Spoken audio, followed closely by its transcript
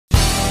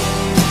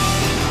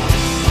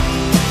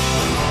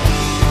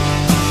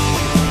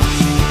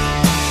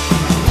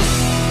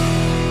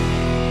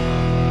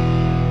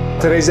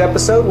Today's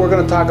episode, we're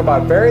going to talk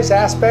about various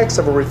aspects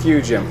of a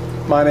refugium.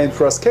 My name's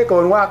Russ Kickle,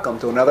 and welcome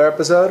to another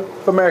episode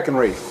of American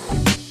Reef.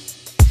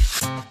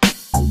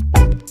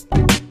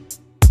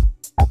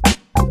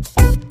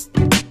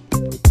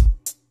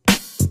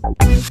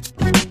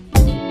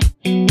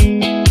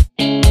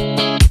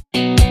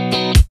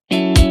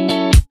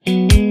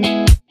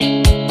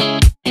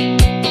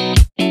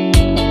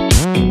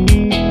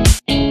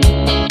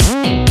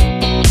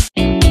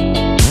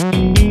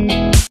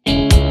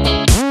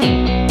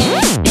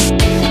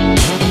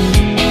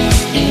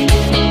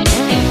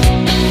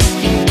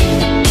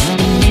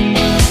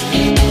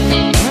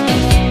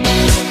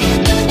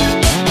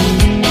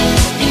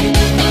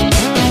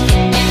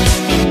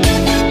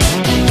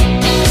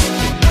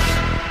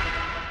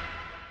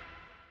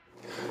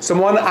 So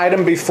one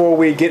item before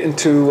we get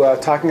into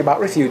talking about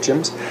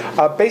refugiums.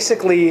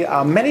 Basically,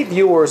 many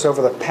viewers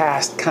over the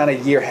past kind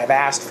of year have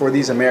asked for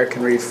these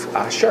American Reef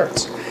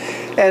shirts.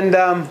 And,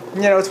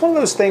 you know, it's one of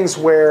those things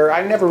where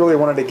I never really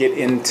wanted to get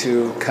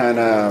into kind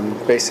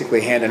of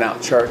basically handing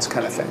out charts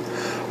kind of thing.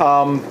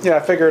 You know,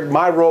 I figured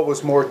my role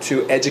was more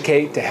to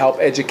educate, to help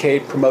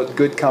educate, promote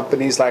good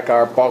companies like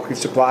our Bulk Reef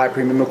Supply,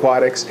 Premium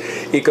Aquatics,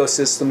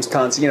 Ecosystems,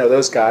 tons, you know,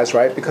 those guys,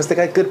 right? Because they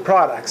got good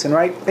products and,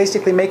 right,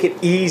 basically make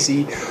it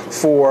easy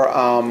for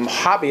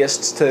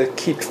hobbyists to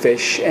keep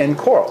fish and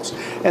corals.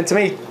 And to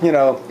me, you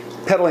know,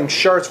 peddling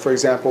shirts, for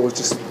example, was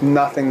just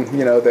nothing,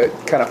 you know,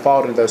 that kind of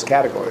followed into those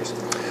categories.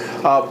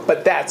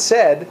 But that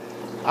said,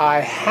 I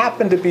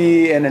happened to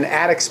be in an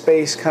attic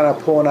space kind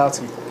of pulling out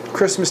some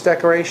Christmas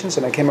decorations,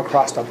 and I came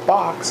across a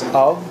box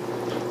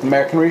of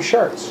American Reef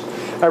shirts.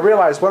 I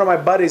realized one of my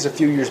buddies a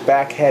few years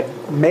back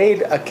had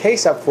made a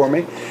case up for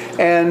me,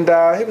 and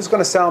he was going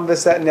to sell them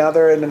this, that, and the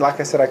other, and like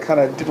I said, I kind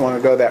of didn't want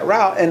to go that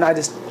route, and I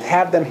just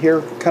had them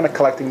here kind of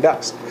collecting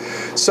dust.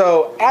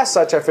 So as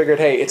such, I figured,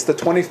 hey, it's the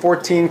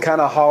 2014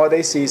 kind of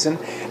holiday season,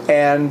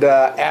 and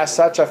as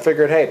such, I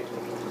figured, hey,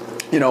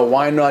 you know,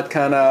 why not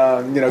kind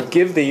of, you know,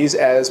 give these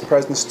as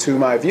presents to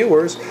my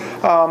viewers,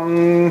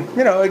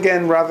 you know,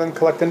 again, rather than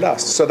collecting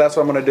dust. So that's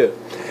what I'm going to do.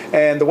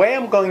 And the way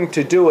I'm going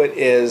to do it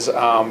is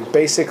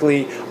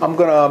basically I'm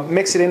going to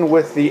mix it in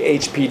with the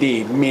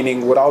HPD,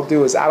 meaning what I'll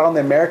do is out on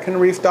the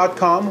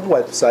AmericanReef.com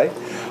website,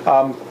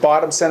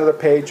 bottom center of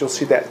the page, you'll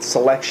see that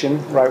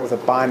selection, right, with a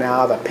buy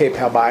now, the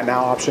PayPal buy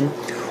now option.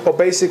 Well,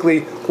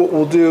 basically, what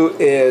we'll do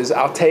is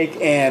I'll take,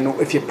 and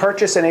if you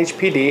purchase an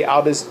HPD,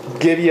 I'll just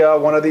give you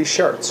one of these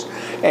shirts.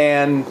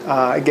 And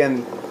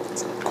again,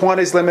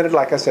 quantity's limited,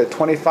 like I said,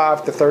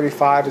 25 to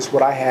 35 is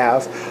what I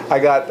have. I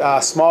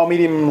got small,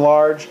 medium, and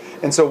large.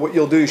 And so what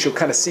you'll do is you'll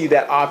kind of see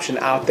that option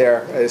out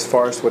there as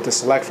far as what to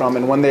select from.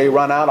 And when they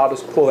run out, I'll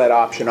just pull that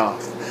option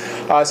off.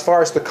 As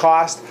far as the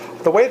cost,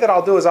 the way that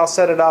I'll do is I'll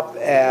set it up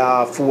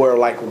for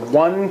like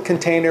one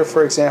container,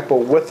 for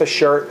example, with a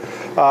shirt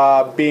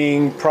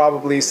being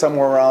probably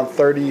somewhere around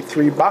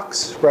 33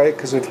 bucks, right?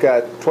 Because we've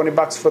got 20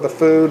 bucks for the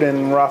food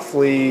and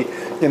roughly,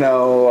 you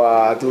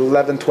know,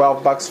 11,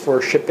 12 bucks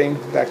for shipping,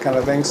 that kind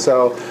of thing.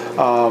 So,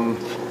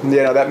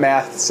 you know, that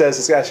math says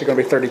it's actually going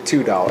to be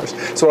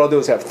 $32. So what I'll do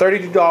is have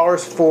 $32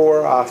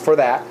 for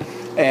that.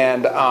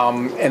 And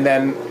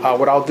then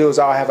what I'll do is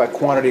I'll have a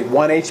quantity of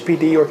 1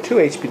 HPD or 2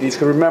 HPDs.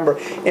 Because remember,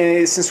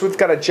 since we've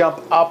got to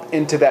jump up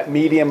into that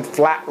medium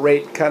flat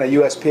rate kind of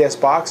USPS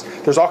box,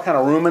 there's all kind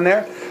of room in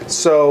there.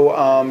 So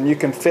you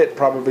can fit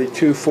probably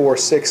 2, 4,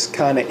 6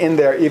 kind of in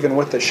there, even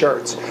with the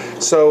shirts.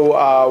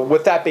 So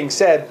with that being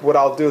said, what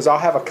I'll do is I'll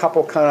have a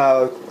couple kind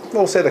of,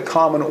 we'll say, the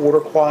common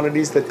order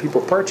quantities that people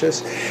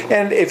purchase,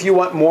 and if you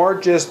want more,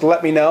 just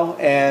let me know,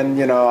 and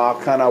you know, I'll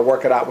kind of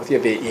work it out with you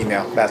via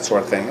email, that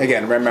sort of thing.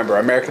 Again, remember,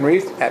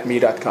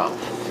 AmericanReef@me.com.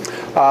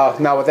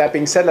 Now, with that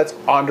being said, let's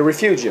on to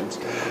refugiums.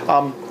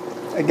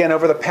 Again,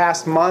 over the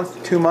past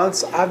month, 2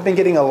 months, I've been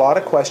getting a lot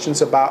of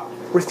questions about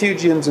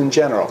refugiums in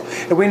general,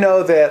 and we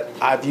know that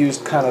I've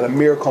used kind of the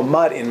Miracle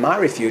Mud in my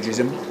refugiums,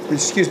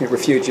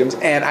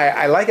 and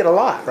I like it a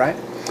lot, right?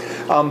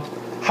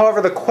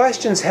 However, the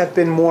questions have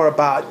been more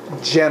about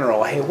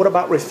general. Hey, what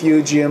about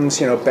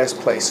refugiums? You know, best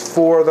place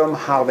for them,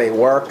 how they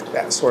work,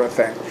 that sort of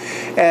thing.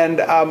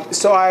 And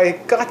so I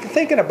got to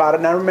thinking about it,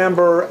 and I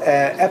remember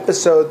an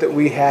episode that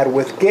we had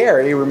with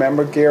Gary.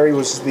 Remember, Gary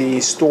was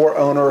the store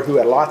owner who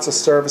had lots of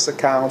service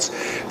accounts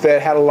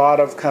that had a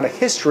lot of kind of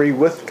history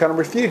with kind of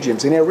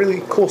refugiums, and he had a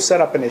really cool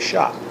setup in his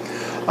shop.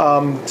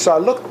 So I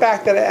looked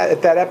back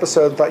at that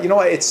episode and thought, you know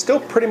what, it's still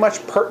pretty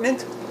much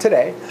pertinent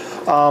today.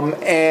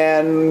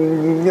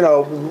 And, you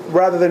know,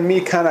 rather than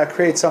me kind of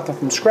create something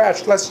from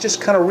scratch, let's just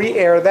kind of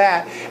re-air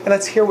that, and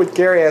let's hear what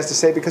Gary has to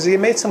say, because he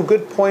made some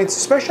good points,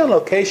 especially on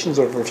locations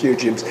of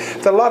refugiums,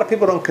 that a lot of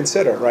people don't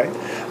consider, right?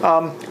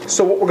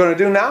 So what we're going to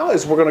do now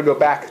is we're going to go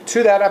back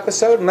to that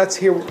episode, and let's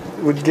hear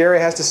what Gary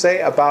has to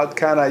say about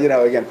kind of, you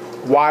know, again,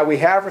 why we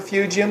have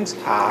refugiums,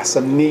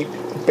 some neat,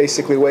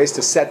 basically, ways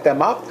to set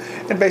them up,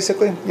 and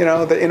basically, you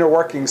know, the inner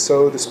workings,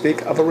 so to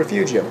speak, of a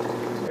refugium.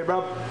 Hey,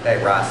 Rob.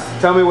 Hey, Russ.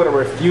 Tell me what a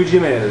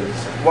refugium is.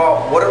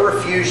 Well, what a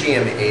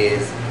refugium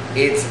is,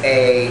 it's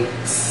a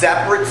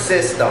separate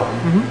system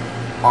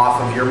off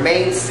of your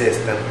main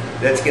system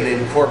that's going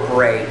to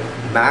incorporate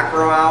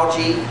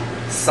macroalgae,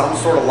 some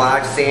sort of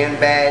live sand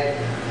bed,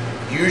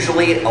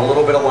 usually a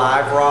little bit of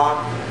live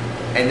rock,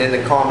 and then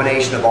the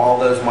combination of all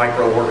those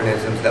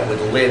microorganisms that would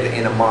live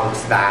in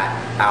amongst that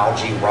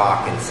algae,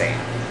 rock, and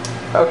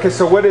sand. Okay,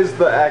 so what is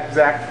the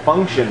exact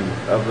function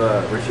of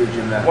the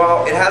refugium then?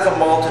 Well, it has a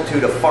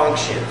multitude of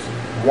functions.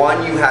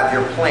 One, you have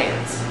your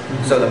plants.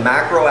 So the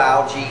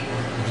macroalgae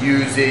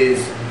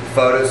uses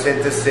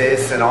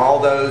photosynthesis and all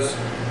those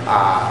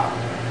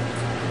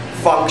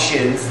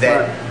functions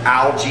that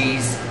algae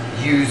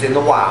use in the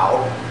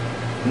wild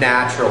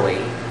naturally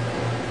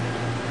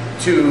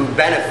to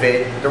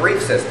benefit the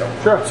reef system.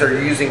 Sure. So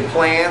you're using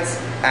plants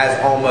as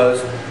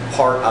almost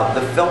part of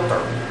the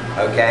filter.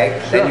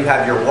 Okay? Sure. Then you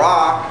have your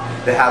rock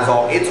that has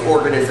all its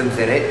organisms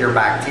in it, your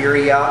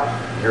bacteria,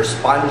 your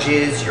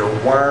sponges, your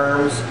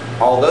worms,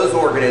 all those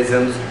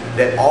organisms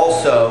that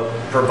also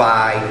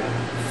provide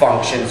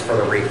functions for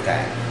the reef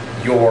tank.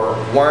 Your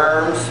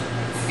worms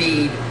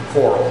feed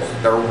corals.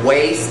 Their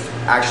waste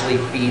actually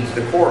feeds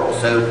the corals.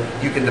 So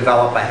you can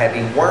develop a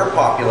heavy worm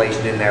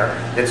population in there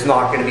that's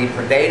not going to be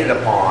predated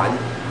upon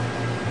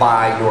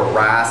by your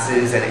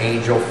wrasses and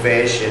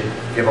angelfish, and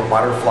if you have a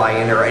butterfly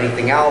in there or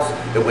anything else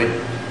that would,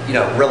 you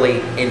know,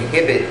 really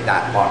inhibit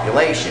that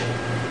population.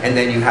 And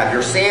then you have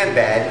your sand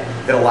bed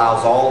that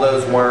allows all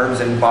those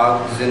worms and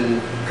bugs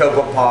and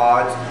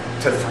copepods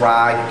to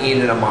thrive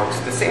in and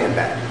amongst the sand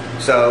bed.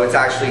 So it's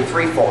actually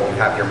threefold. You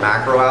have your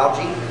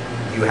macroalgae,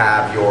 you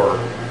have your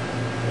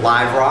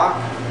live rock,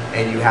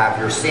 and you have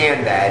your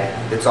sand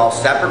bed that's all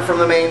separate from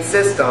the main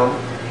system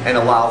and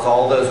allows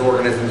all those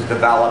organisms to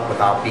develop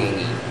without being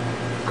eaten.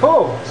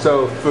 Cool.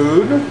 So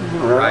food,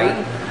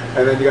 Right.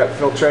 And then you got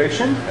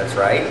filtration. That's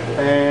right.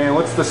 And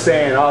what's the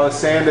sand? Oh, the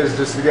sand is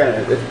just,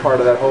 again, it's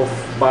part of that whole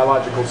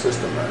biological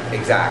system, right?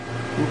 Exactly.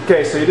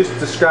 Okay, so you just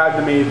described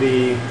to me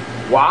the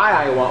why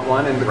I want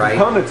one and the Right.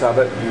 components of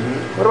it.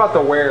 What about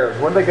the wheres?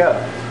 Where do they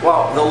go?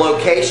 Well, the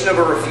location of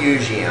a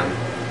refugium,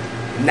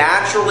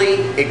 naturally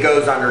it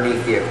goes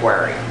underneath the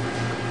aquarium.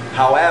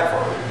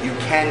 However, you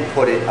can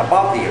put it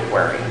above the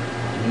aquarium.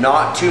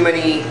 Not too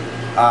many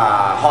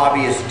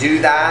hobbyists do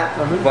that,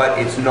 but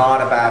it's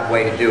not a bad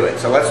way to do it.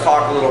 So let's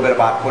talk a little bit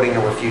about putting a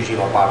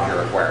refugium above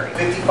your aquarium.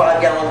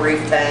 55-gallon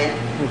reef tank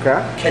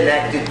Okay.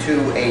 connected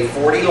to a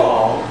 40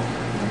 long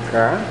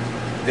Okay.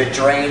 that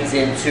drains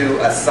into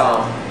a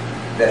sump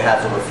that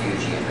has a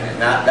refugium in it.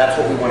 Now, that's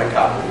what we want to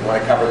cover. We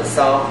want to cover the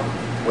sump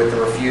with the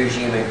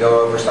refugium and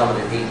go over some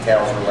of the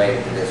details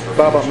related to this refugium.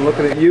 Bob, I'm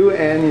looking at you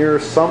and your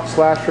sump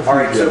slash refugium. All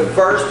right, so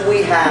first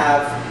we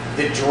have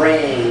the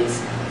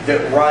drains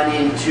that run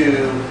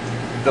into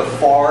the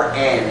far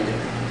end,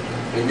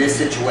 in this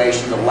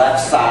situation, the left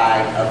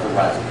side of the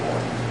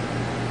reservoir.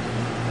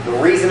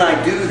 The reason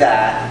I do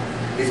that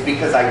is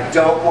because I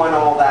don't want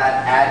all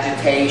that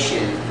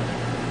agitation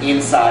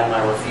inside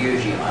my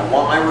refugium. I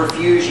want my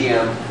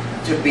refugium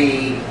to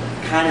be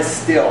kind of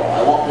still.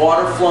 I want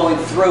water flowing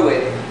through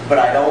it, but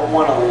I don't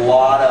want a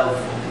lot of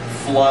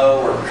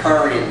flow or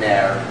current in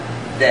there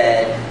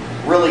that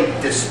really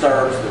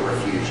disturbs the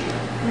refugium.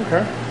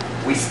 Okay.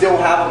 We still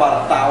have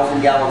about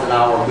 1,000 gallons an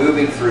hour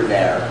moving through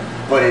there,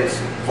 but it's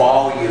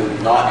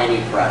volume, not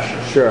any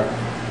pressure. Sure.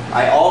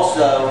 I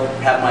also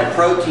have my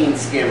protein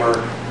skimmer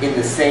in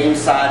the same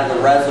side of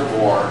the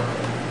reservoir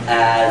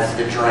as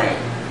the drain.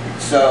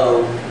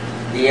 So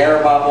the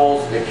air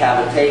bubbles, the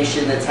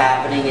cavitation that's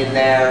happening in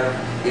there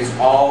is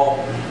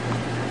all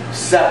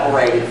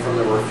separated from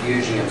the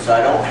refugium. So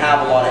I don't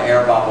have a lot of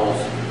air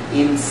bubbles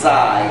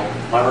inside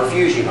my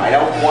refugium. I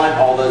don't want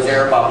all those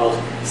air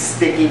bubbles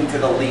sticking to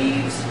the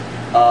leaves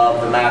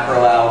of the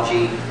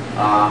macroalgae.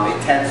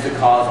 It tends to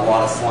cause a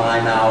lot of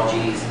slime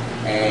algae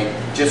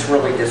and just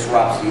really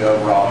disrupts the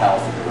overall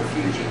health of the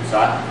refugium. So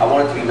I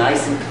want it to be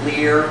nice and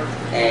clear,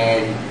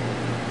 and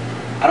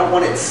I don't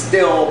want it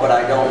still, but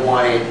I don't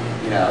want it,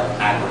 you know,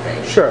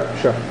 aggravated. Sure,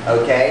 sure.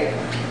 Okay?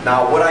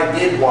 Now what I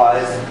did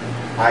was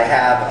I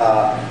have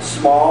a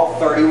small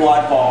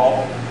 30-watt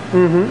bulb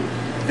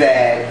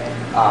that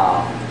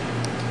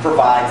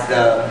provides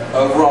the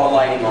overall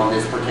lighting on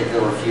this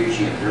particular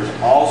refugium. There's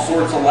all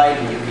sorts of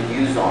lighting you can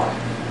use on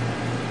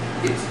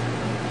it.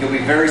 You'll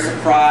be very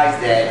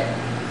surprised at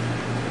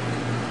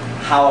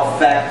how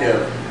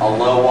effective a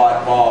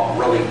low-watt bulb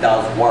really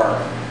does work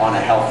on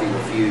a healthy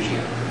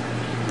refugium.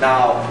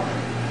 Now,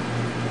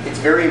 it's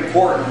very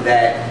important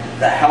that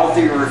the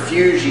healthy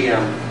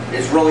refugium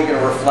is really going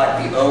to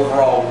reflect the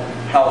overall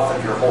health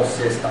of your whole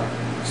system.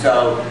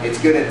 So it's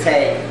going to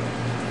take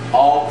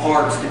all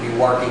parts to be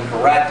working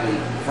correctly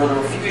for the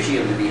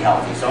refugium to be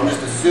healthy. So I'm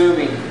just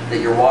assuming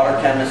that your water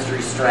chemistry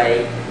is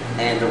straight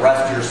and the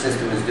rest of your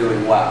system is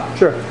doing well.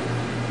 Sure.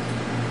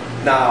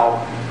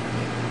 Now,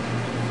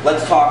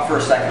 let's talk for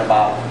a second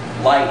about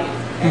lighting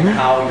and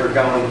how you're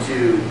going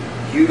to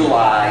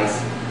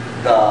utilize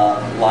the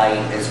light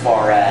as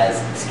far as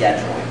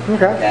scheduling.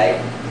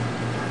 Okay?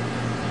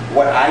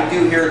 What I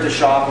do here at the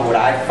shop and what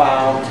I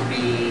found to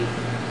be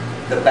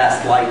the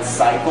best light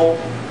cycle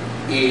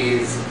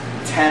is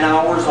 10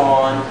 hours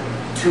on,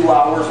 2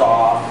 hours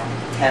off,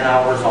 10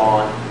 hours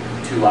on,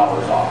 2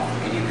 hours off.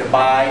 And And you can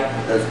buy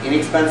those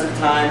inexpensive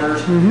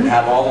timers and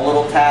have all the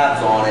little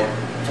tabs on it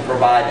to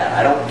provide that.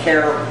 I don't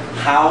care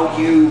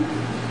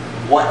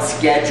what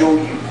schedule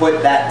you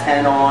put that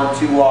 10 on,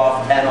 2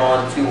 off, 10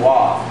 on, 2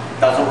 off.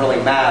 Doesn't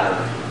really matter.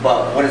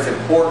 But what is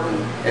important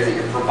is that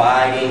you're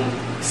providing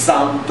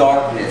some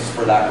darkness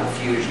for that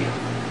refugium.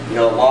 You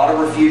know, a lot of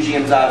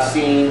refugiums I've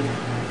seen,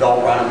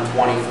 they'll run them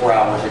 24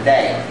 hours a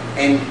day.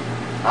 And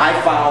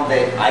I found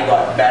that I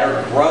got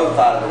better growth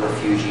out of the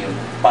refugium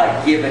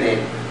by giving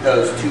it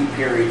those 2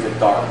 periods of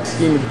darkness.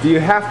 Do you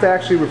have to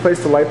actually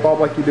replace the light bulb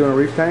like you do in a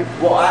reef tank?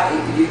 Well,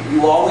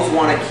 you always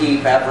want to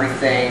keep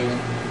everything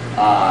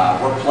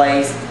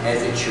replaced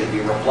as it should be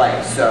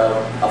replaced.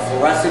 So a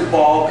fluorescent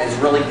bulb is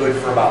really good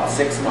for about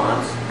 6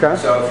 months. Okay.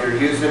 So if you're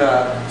using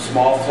a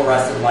small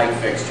fluorescent light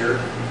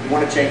fixture, you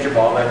want to change your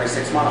bulb every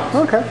 6 months.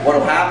 Okay. What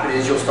will happen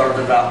is you'll start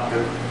to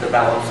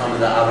develop some of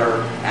the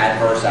other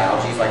adverse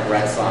algae, like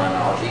red slime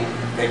algae,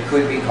 that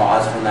could be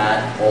caused from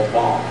that old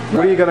bulb.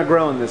 What are you going to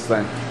grow in this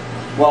thing?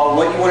 Well,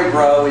 what you want to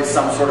grow is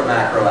some sort of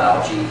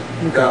macroalgae.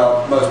 Okay.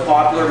 The most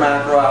popular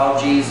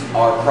macroalgae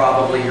are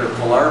probably your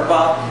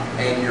Caulerpa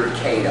and your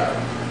Chaeto.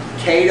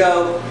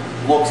 Chaeto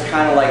looks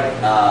kind of like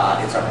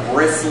it's a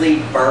bristly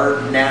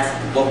bird nest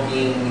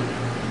looking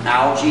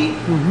algae.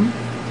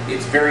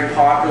 It's very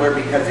popular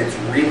because it's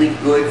really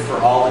good for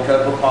all the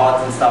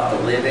copepods and stuff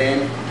to live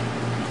in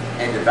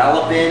and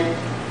develop in,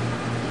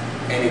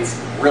 and it's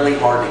really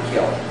hard to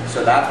kill.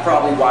 So that's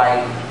probably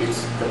why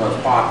it's the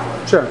most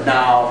popular. Sure.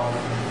 Now,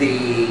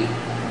 the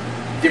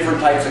different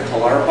types of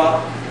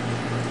Caulerpa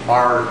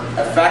are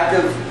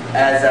effective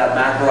as a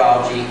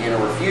macroalgae in a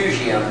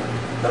refugium.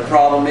 The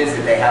problem is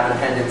that they have a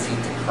tendency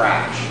to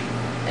crash.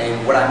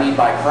 And what I mean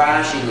by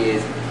crashing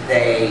is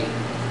they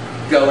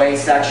go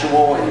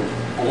asexual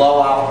and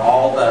blow out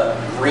all the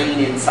green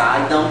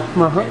inside them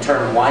and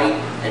turn white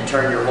and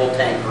turn your whole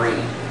tank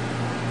green.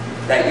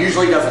 That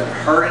usually doesn't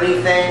hurt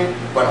anything,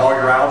 but all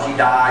your algae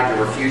died,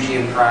 your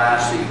refugium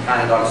crashed, so you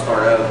kind of got to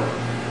start over.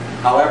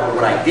 However,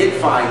 what I did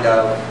find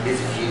though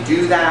is if you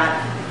do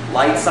that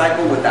light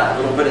cycle with that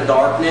little bit of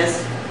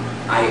darkness,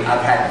 I've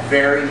had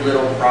very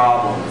little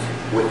problems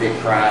with it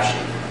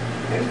crashing.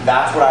 And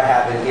that's what I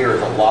have in here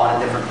is a lot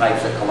of different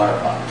types of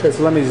Caulerpa. Okay,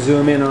 so let me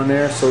zoom in on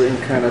there so we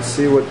can kind of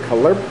see what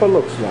Caulerpa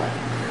looks like.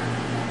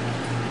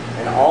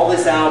 And all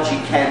this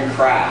algae can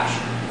crash,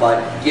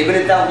 but giving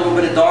it that little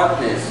bit of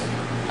darkness,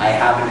 I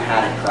haven't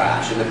had it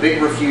crash. And the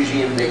big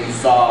refugium that you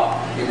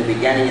saw in the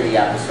beginning of the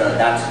episode,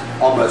 that's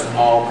almost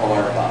all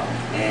Caulerpa.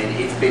 And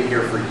it's been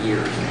here for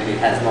years, and it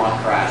has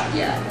not crashed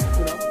yet.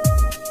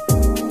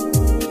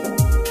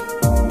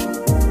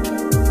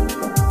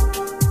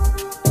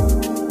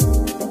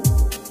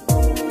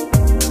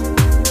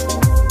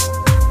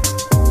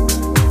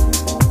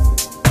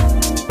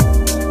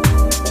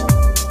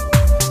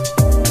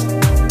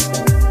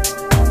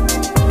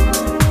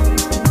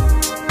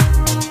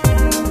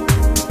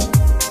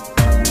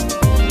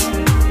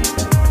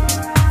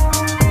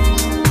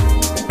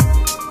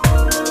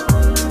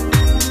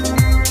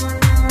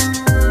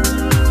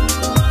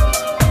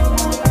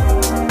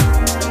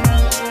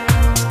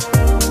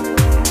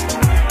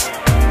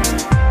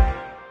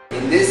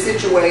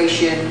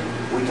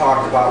 We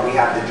talked about we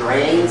have the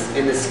drains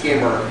and the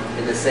skimmer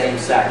in the same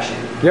section.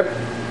 Yep.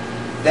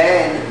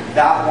 Then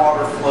that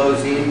water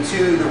flows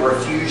into the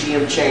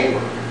refugium chamber.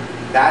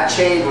 That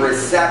chamber is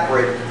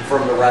separate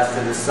from the rest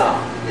of the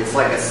sump. It's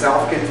like a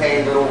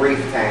self-contained little reef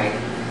tank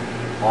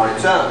on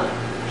its own.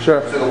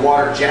 Sure. So the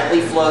water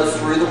gently flows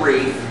through the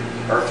reef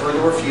or through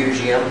the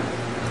refugium.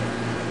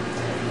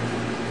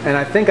 And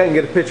I think I can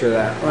get a picture of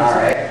that. All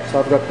right. So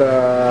I've got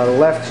the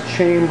left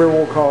chamber,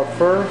 we'll call it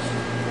first.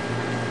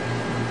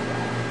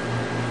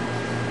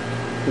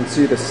 You can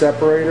see the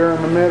separator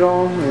in the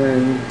middle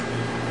and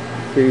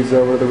feeds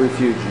over the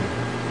refugium.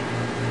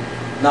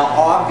 Now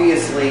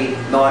obviously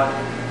not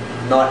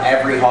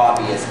every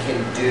hobbyist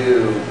can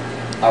do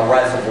a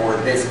reservoir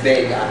this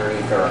big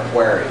underneath their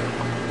aquarium.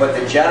 But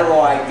the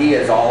general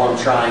idea is all I'm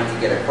trying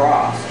to get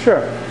across.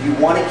 Sure. You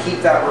want to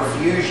keep that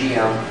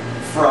refugium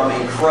from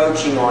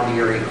encroaching onto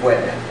your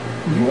equipment.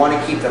 You want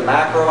to keep the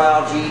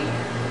macroalgae,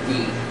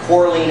 the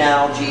coralline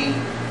algae,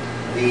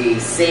 the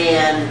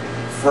sand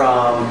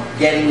from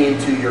getting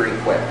into your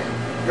equipment.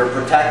 You're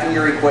protecting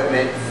your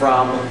equipment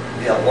from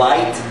the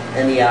light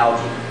and the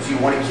algae. So you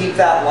want to keep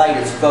that light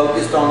as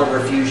focused on the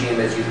refugium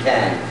as you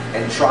can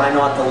and try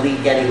not to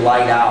leak any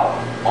light out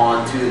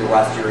onto the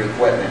rest of your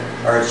equipment,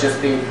 or it's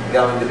just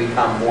going to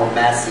become more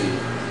messy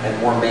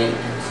and more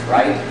maintenance,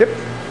 right? Yep.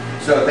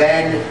 So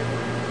then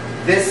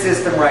this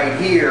system right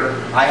here,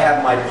 I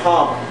have my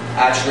pump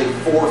actually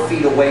 4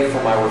 feet away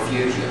from my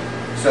refugium.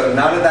 So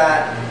none of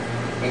that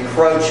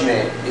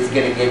encroachment is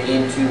going to get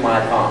into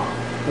my pump.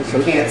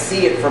 You can't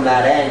see it from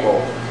that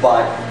angle,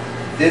 but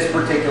this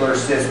particular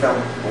system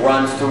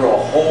runs through a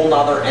whole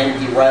nother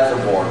empty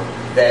reservoir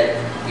that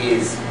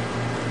is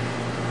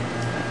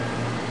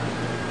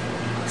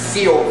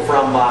sealed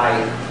from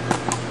my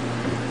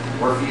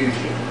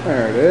refugium.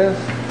 There it is.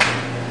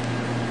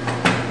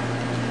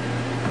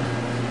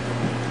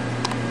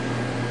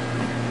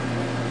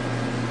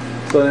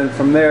 So then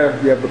from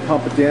there, you have the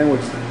pump at the end,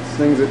 which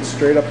slings it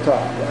straight up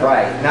top.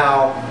 Right.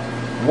 Now,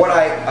 what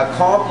I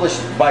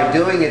accomplished by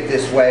doing it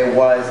this way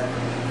was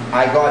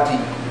I got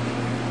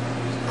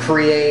to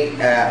create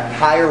a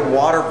higher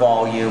water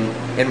volume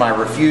in my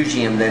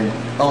refugium than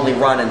only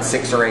running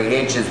 6 or 8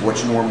 inches,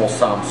 which normal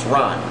sumps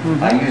run.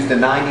 I used a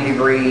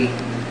 90-degree,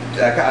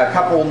 a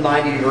couple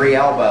 90-degree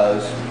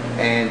elbows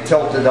and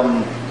tilted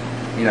them,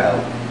 you know,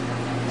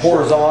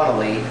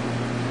 horizontally.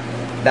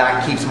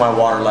 That keeps my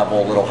water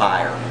level a little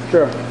higher.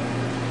 Sure.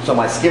 So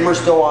my skimmer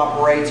still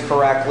operates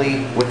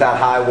correctly with that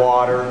high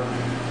water,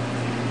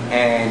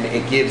 and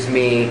it gives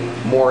me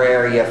more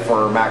area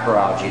for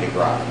macroalgae to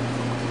grow.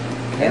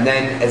 And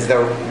then as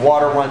the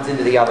water runs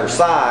into the other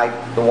side,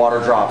 the water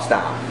drops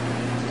down.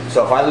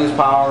 So if I lose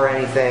power or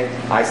anything,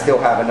 I still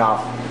have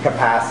enough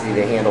capacity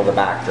to handle the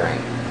back drain.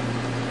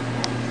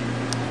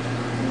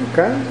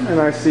 Okay,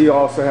 and I see you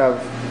also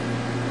have,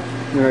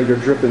 you know, your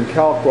dripping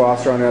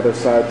kalkwasser on the other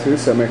side too,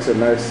 so it makes it a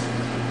nice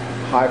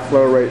high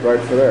flow rate right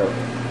for there.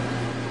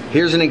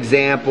 Here's an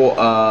example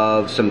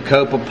of some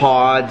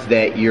copepods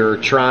that you're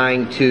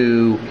trying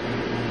to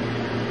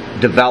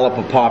develop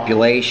a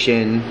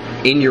population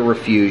in your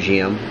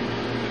refugium.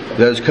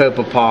 Those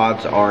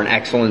copepods are an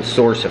excellent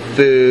source of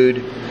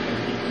food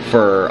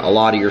for a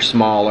lot of your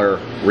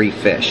smaller reef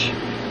fish.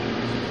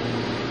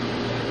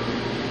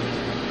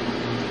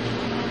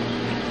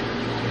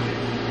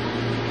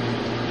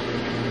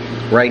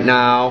 Right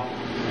now,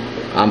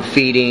 I'm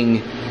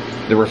feeding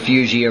the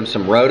refugium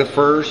some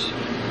rotifers.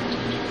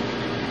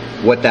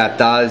 What that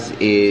does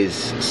is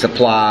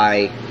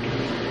supply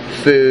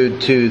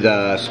food to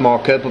the small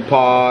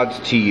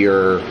copepods, to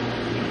your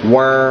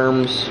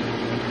worms,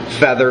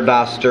 feather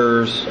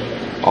dusters,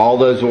 all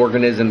those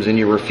organisms in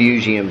your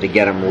refugium to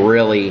get them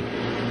really,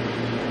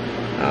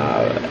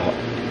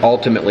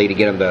 ultimately to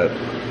get them to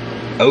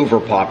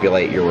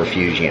overpopulate your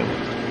refugium.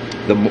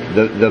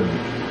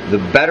 The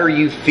better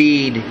you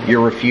feed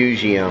your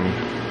refugium,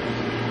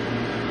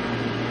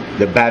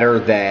 the better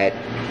that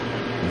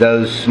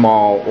those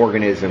small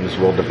organisms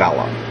will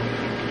develop.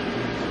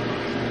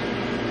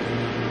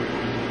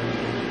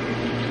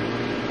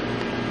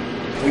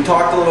 We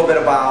talked a little bit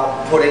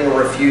about putting a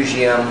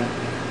refugium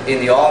in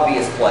the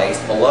obvious place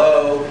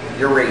below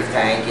your reef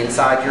tank,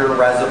 inside your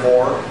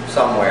reservoir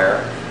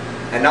somewhere.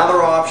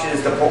 Another option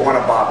is to put one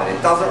above it.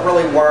 It doesn't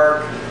really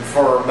work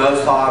for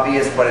most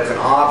hobbyists, but it's an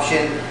option,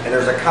 and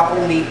there's a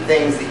couple neat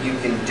things that you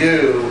can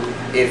do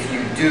if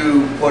you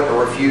do put a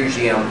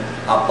refugium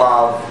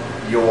above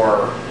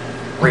your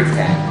reef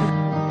tank.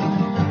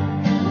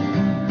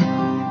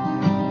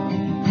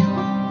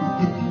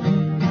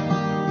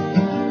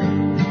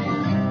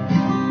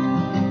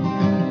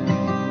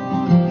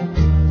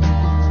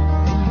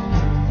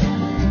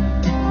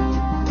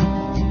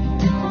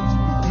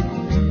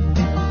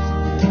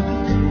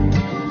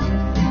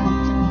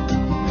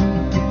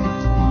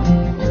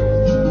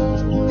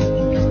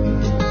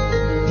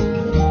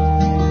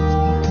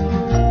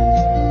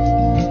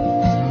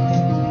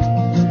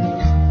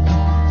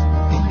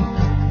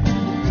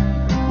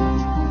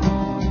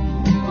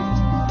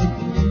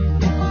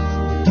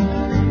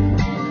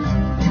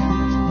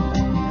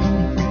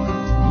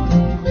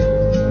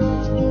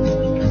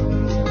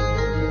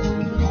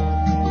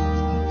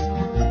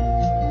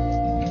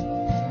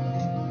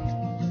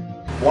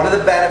 One of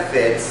the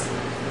benefits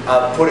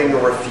of putting a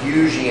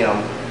refugium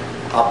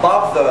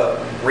above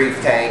the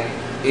reef tank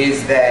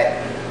is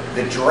that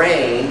the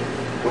drain,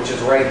 which is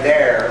right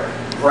there,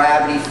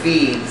 gravity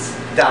feeds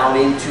down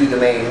into the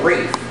main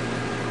reef.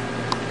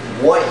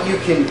 What you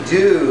can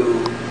do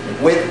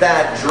with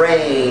that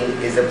drain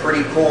is a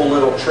pretty cool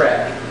little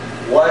trick.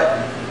 What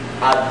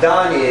I've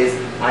done is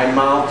I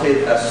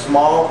mounted a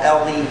small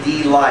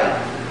LED light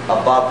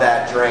above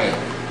that drain.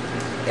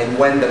 And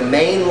when the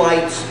main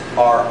lights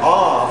are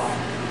off,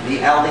 the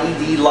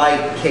LED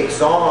light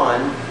kicks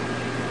on,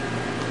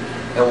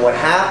 and what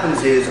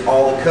happens is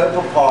all the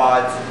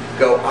copepods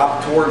go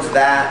up towards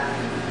that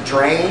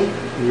drain.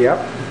 Yep.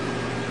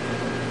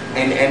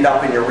 And end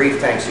up in your reef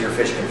tank so your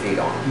fish can feed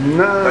on.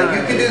 Nice. But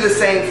you can do the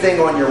same thing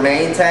on your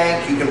main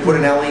tank. You can put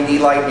an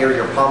LED light near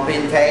your pump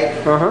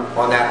intake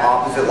on that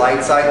opposite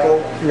light cycle,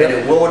 and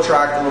it will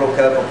attract the little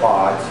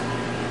copepods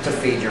to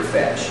feed your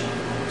fish.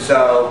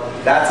 So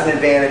that's an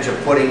advantage of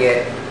putting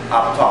it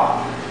up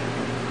top.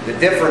 The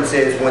difference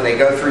is when they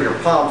go through your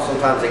pump,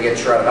 sometimes they get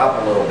shredded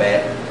up a little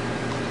bit,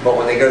 but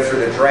when they go through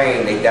the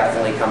drain, they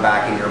definitely come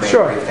back in your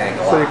main reef tank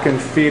a lot. So you can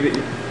feed it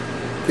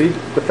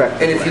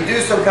effectively. And if you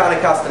do some kind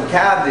of custom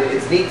cabinet,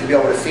 it's neat to be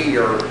able to see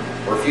your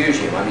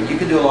refugium. I mean, you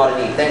can do a lot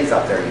of neat things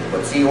up there. You can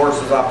put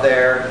seahorses up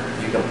there.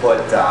 You can put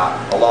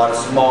a lot of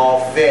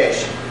small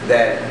fish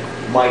that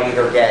might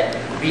either get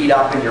beat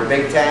up in your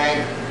big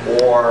tank,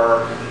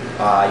 or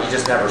you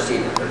just never see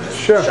them. They're just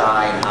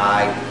shy and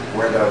high,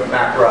 where the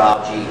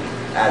macroalgae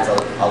adds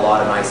a lot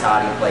of nice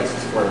hiding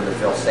places for them to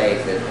feel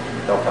safe, that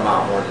they'll come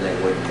out more than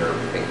they would in your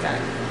big tank.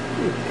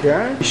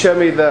 Okay. You showed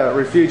me the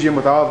refugium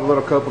with all the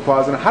little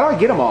copepods in it. How do I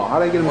get them all? How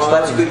do I get them started?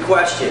 Well, that's a good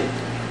question.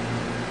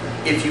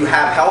 If you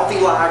have healthy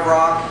live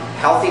rock,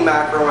 healthy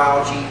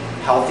macroalgae,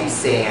 healthy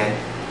sand,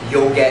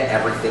 you'll get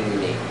everything you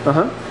need.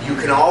 Uh-huh. You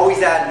can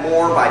always add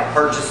more by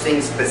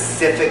purchasing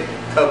specific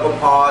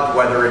copepods,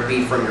 whether it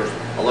be from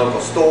a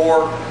local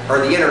store or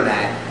the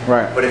internet.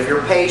 Right. But if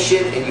you're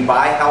patient and you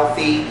buy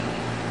healthy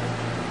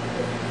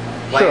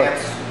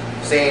plants,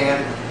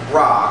 sand,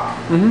 rock,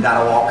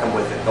 that'll all come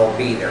with it. They'll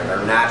be there.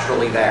 They're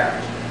naturally there.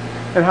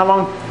 And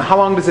how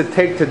long does it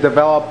take to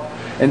develop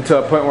into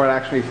a point where it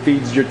actually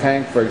feeds your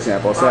tank, for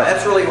example? So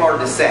That's really hard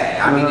to say.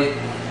 I mean,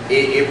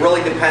 it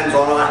really depends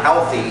on how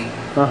healthy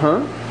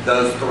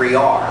those three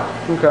are.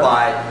 Okay.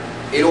 But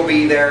it'll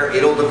be there,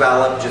 it'll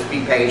develop, just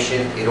be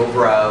patient, it'll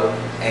grow,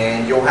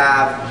 and you'll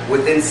have,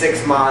 within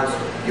 6 months,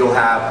 you'll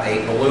have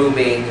a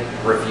blooming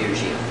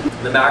refugium.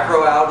 The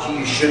macroalgae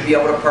you should be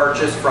able to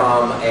purchase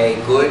from a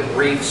good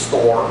reef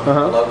store,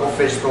 a local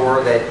fish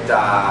store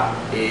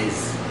that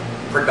is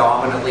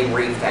predominantly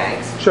reef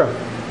tanks. Sure.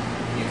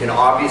 You can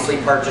obviously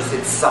purchase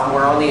it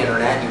somewhere on the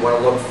internet. You want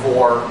to look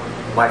for,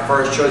 my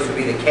first choice would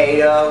be the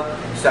Cato,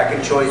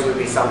 second choice would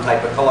be some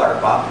type of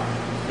Caulerpa.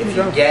 If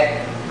you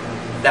get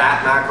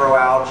that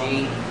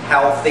macroalgae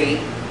healthy,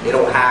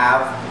 it'll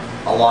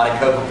have a lot of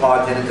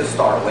copepods in it to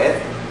start with.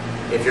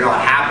 If you're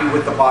not happy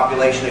with the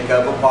population of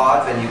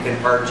copepods, then you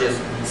can purchase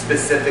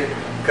specific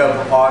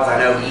copepods. I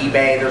know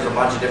eBay, there's a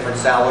bunch of different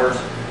sellers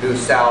who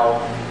sell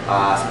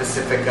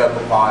specific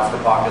copepods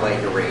to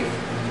populate your reef.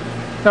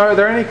 Now, are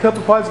there any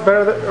copepods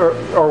better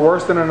or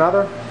worse than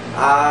another?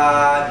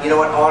 You know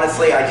what,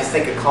 honestly, I just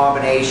think a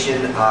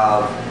combination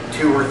of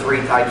 2 or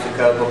 3 types of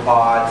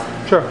copepods,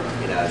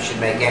 should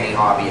make any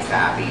hobbyist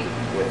happy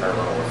with their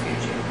little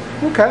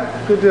refugium.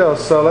 Okay, good deal.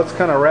 So let's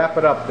kind of wrap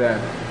it up then.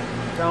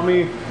 Tell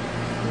me,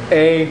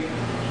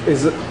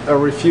 is a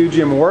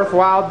refugium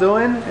worthwhile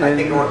doing? I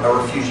think a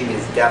refugium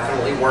is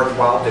definitely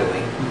worthwhile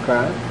doing.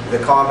 Okay.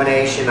 The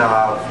combination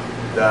of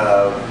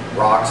the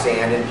rock,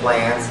 sand, and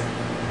plants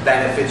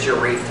benefits your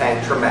reef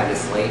tank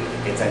tremendously.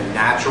 It's a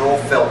natural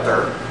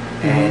filter,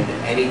 and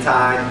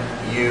anytime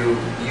you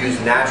use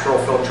natural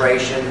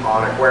filtration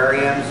on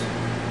aquariums,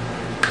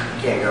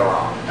 you can't go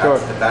wrong.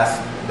 That's the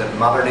best. The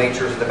Mother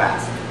Nature's the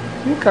best.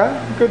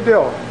 Okay, good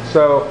deal.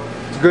 So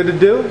it's good to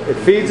do. It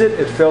feeds it.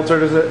 It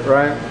filters it,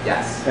 right?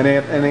 Yes.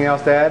 Anything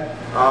else to add?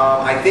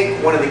 I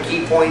think one of the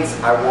key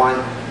points I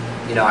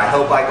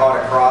hope I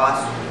got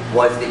across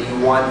was that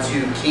you want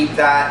to keep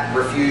that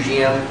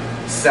refugium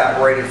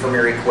separated from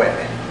your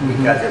equipment,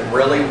 because it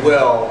really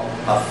will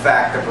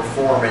affect the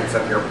performance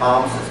of your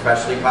pumps,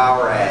 especially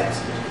power heads,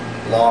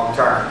 long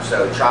term.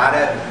 So try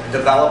to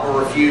develop a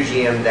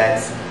refugium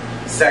that's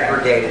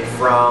segregated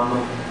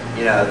from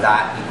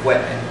that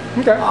equipment.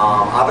 Okay.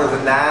 Other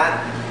than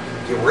that,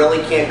 you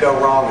really can't go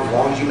wrong as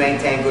long as you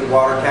maintain good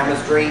water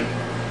chemistry,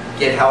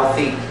 get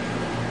healthy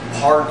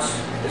parts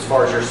as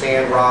far as your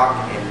sand, rock,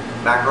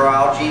 and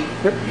macroalgae.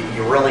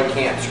 You really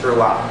can't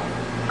screw up.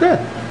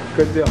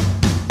 Good deal.